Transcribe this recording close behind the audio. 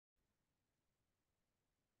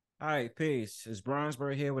All right, peace. It's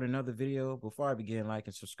Bronzebird here with another video. Before I begin, like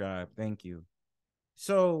and subscribe. Thank you.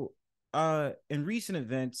 So, in recent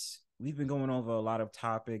events, we've been going over a lot of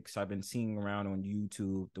topics I've been seeing around on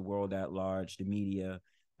YouTube, the world at large, the media,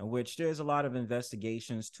 in which there's a lot of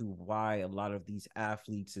investigations to why a lot of these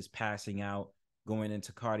athletes is passing out, going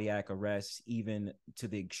into cardiac arrest, even to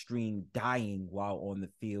the extreme dying while on the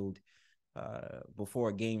field, before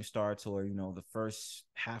a game starts or, the first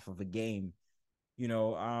half of a game.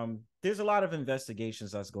 There's a lot of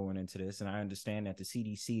investigations that's going into this, and I understand that the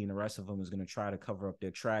CDC and the rest of them is going to try to cover up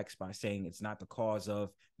their tracks by saying it's not the cause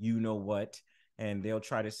of what, and they'll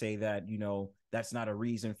try to say that that's not a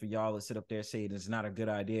reason for y'all to sit up there saying it's not a good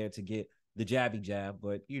idea to get the jabby jab.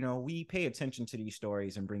 But we pay attention to these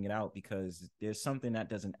stories and bring it out because there's something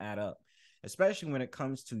that doesn't add up, especially when it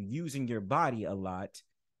comes to using your body a lot.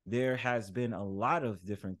 There has been a lot of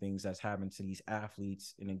different things that's happened to these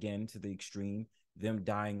athletes, and again, to the extreme, them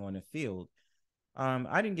dying on the field.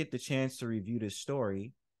 I didn't get the chance to review this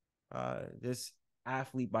story. This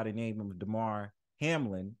athlete by the name of Damar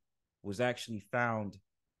Hamlin was actually found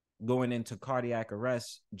going into cardiac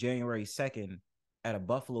arrest January 2nd at a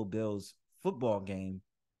Buffalo Bills football game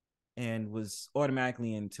and was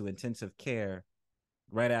automatically into intensive care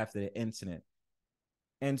right after the incident.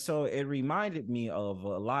 And so it reminded me of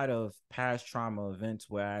a lot of past trauma events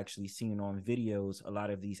where I actually seen on videos a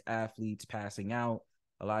lot of these athletes passing out,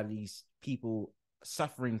 a lot of these people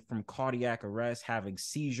suffering from cardiac arrest, having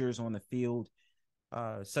seizures on the field.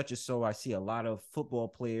 Such as so, I see a lot of football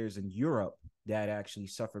players in Europe that actually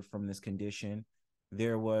suffered from this condition.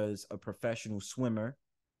 There was a professional swimmer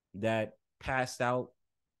that passed out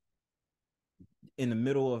in the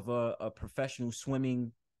middle of a professional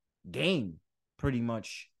swimming game, pretty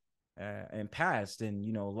much, and passed. And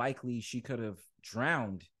likely she could have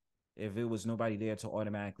drowned if it was nobody there to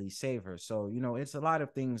automatically save her. So it's a lot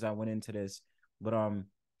of things I went into this, but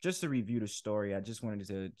just to review the story, I just wanted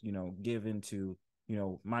to give into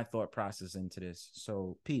my thought process into this.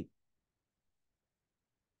 So Pete.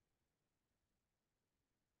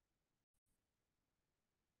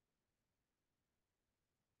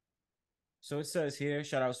 So it says here,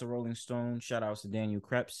 shout outs to Rolling Stone, shout outs to Daniel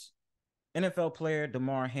Krebs. NFL player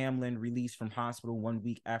Damar Hamlin released from hospital 1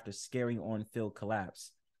 week after scary on-field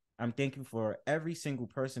collapse. I'm thankful for every single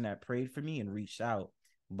person that prayed for me and reached out.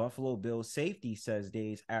 Buffalo Bills safety says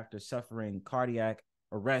days after suffering cardiac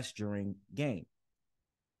arrest during game.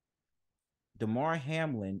 Damar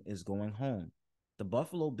Hamlin is going home. The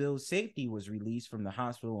Buffalo Bills safety was released from the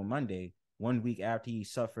hospital on Monday, 1 week after he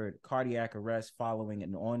suffered cardiac arrest following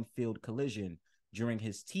an on-field collision during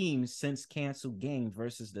his team's since canceled game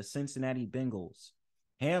versus the Cincinnati Bengals.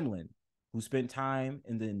 Hamlin, who spent time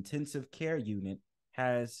in the intensive care unit,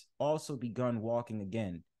 has also begun walking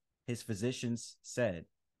again, his physicians said.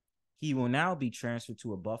 He will now be transferred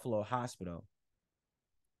to a Buffalo hospital.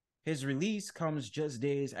 His release comes just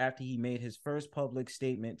days after he made his first public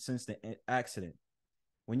statement since the accident.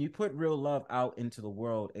 When you put real love out into the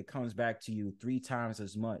world, it comes back to you 3 times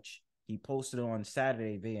as much. He posted on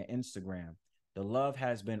Saturday via Instagram. The love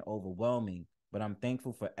has been overwhelming, but I'm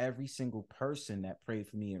thankful for every single person that prayed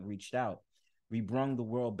for me and reached out. We brung the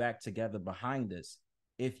world back together behind us.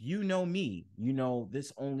 If you know me, you know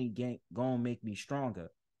this only gonna make me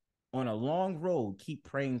stronger. On a long road, keep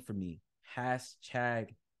praying for me.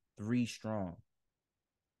 Hashtag 3Strong.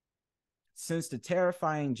 Since the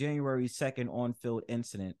terrifying January 2nd on-field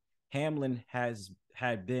incident, Hamlin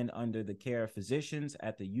had been under the care of physicians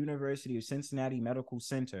at the University of Cincinnati Medical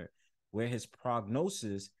Center, where his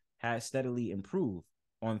prognosis has steadily improved.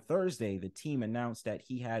 On Thursday, the team announced that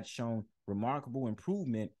he had shown remarkable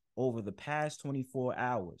improvement over the past 24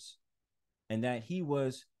 hours and that he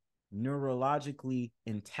was neurologically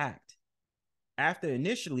intact. After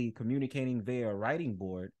initially communicating via a writing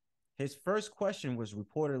board, his first question was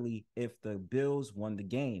reportedly if the Bills won the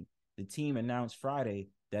game. The team announced Friday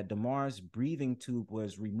that Damar's breathing tube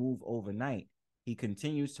was removed overnight. He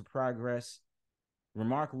continues to progress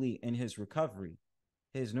remarkably in his recovery.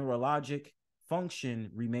 His neurologic function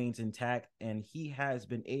remains intact, and he has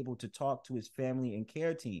been able to talk to his family and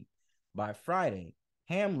care team. By Friday,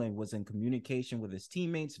 Hamlin was in communication with his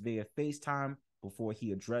teammates via FaceTime before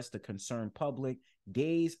he addressed the concerned public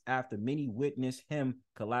days after many witnessed him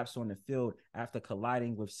collapse on the field after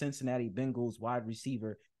colliding with Cincinnati Bengals wide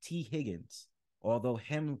receiver T. Higgins. Although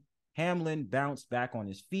Hamlin bounced back on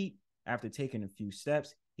his feet after taking a few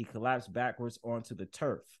steps, he collapsed backwards onto the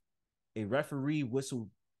turf. A referee whistled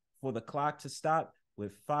for the clock to stop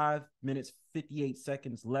with 5 minutes 58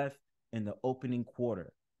 seconds left in the opening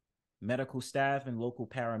quarter. Medical staff and local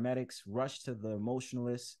paramedics rushed to the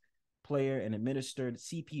emotionless player and administered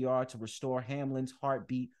CPR to restore Hamlin's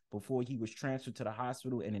heartbeat before he was transferred to the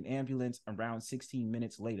hospital in an ambulance around 16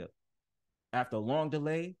 minutes later. After a long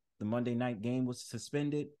delay, the Monday night game was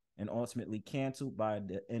suspended and ultimately canceled by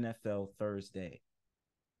the NFL Thursday.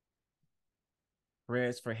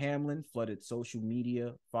 Prayers for Hamlin flooded social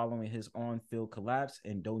media following his on-field collapse,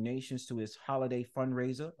 and donations to his holiday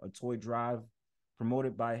fundraiser, a toy drive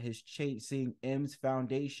promoted by his Chasing M's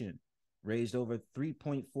Foundation, raised over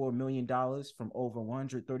 $3.4 million from over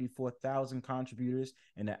 134,000 contributors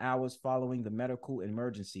in the hours following the medical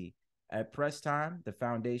emergency. At press time, the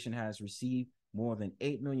foundation has received more than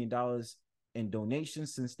 $8 million in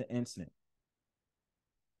donations since the incident.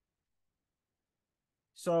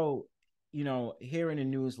 So, hearing the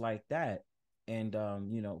news like that and,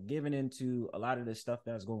 giving into a lot of the stuff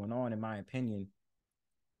that's going on, in my opinion,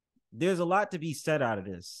 there's a lot to be said out of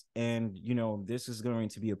this. And, this is going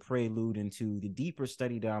to be a prelude into the deeper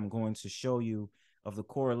study that I'm going to show you of the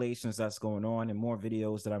correlations that's going on, and more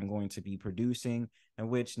videos that I'm going to be producing, in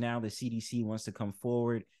which now the CDC wants to come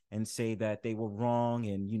forward and say that they were wrong.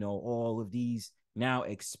 And, all of these now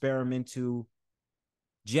experimental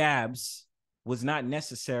jabs was not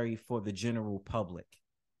necessary for the general public.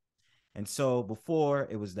 And so before,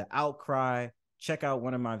 it was the outcry. Check out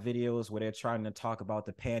one of my videos where they're trying to talk about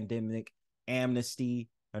the pandemic, amnesty,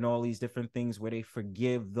 and all these different things where they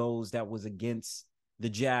forgive those that was against the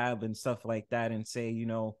jab and stuff like that, and say,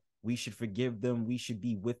 we should forgive them, we should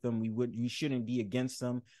be with them, we shouldn't be against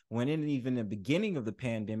them. When in even the beginning of the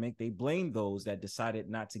pandemic, they blamed those that decided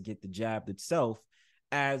not to get the jab itself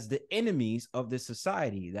as the enemies of the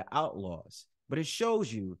society, the outlaws. But it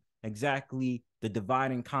shows you exactly the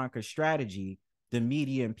divide and conquer strategy the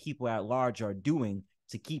media and people at large are doing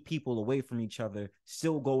to keep people away from each other,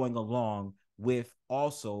 still going along with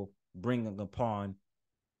also bringing upon,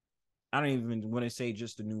 I don't even want to say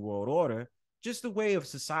just the New World Order, just the way of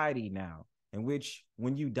society now, in which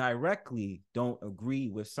when you directly don't agree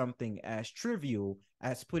with something as trivial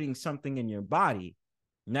as putting something in your body,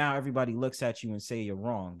 now everybody looks at you and say you're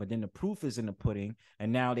wrong. But then the proof is in the pudding,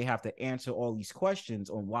 and now they have to answer all these questions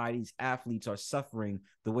on why these athletes are suffering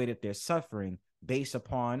the way that they're suffering, based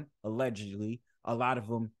upon allegedly a lot of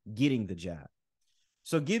them getting the jab.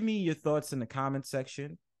 So give me your thoughts in the comment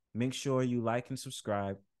section. Make sure you like and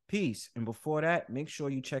subscribe. Peace. And before that, make sure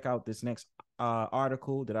you check out this next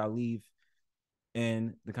article that I'll leave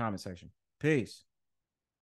in the comment section. Peace.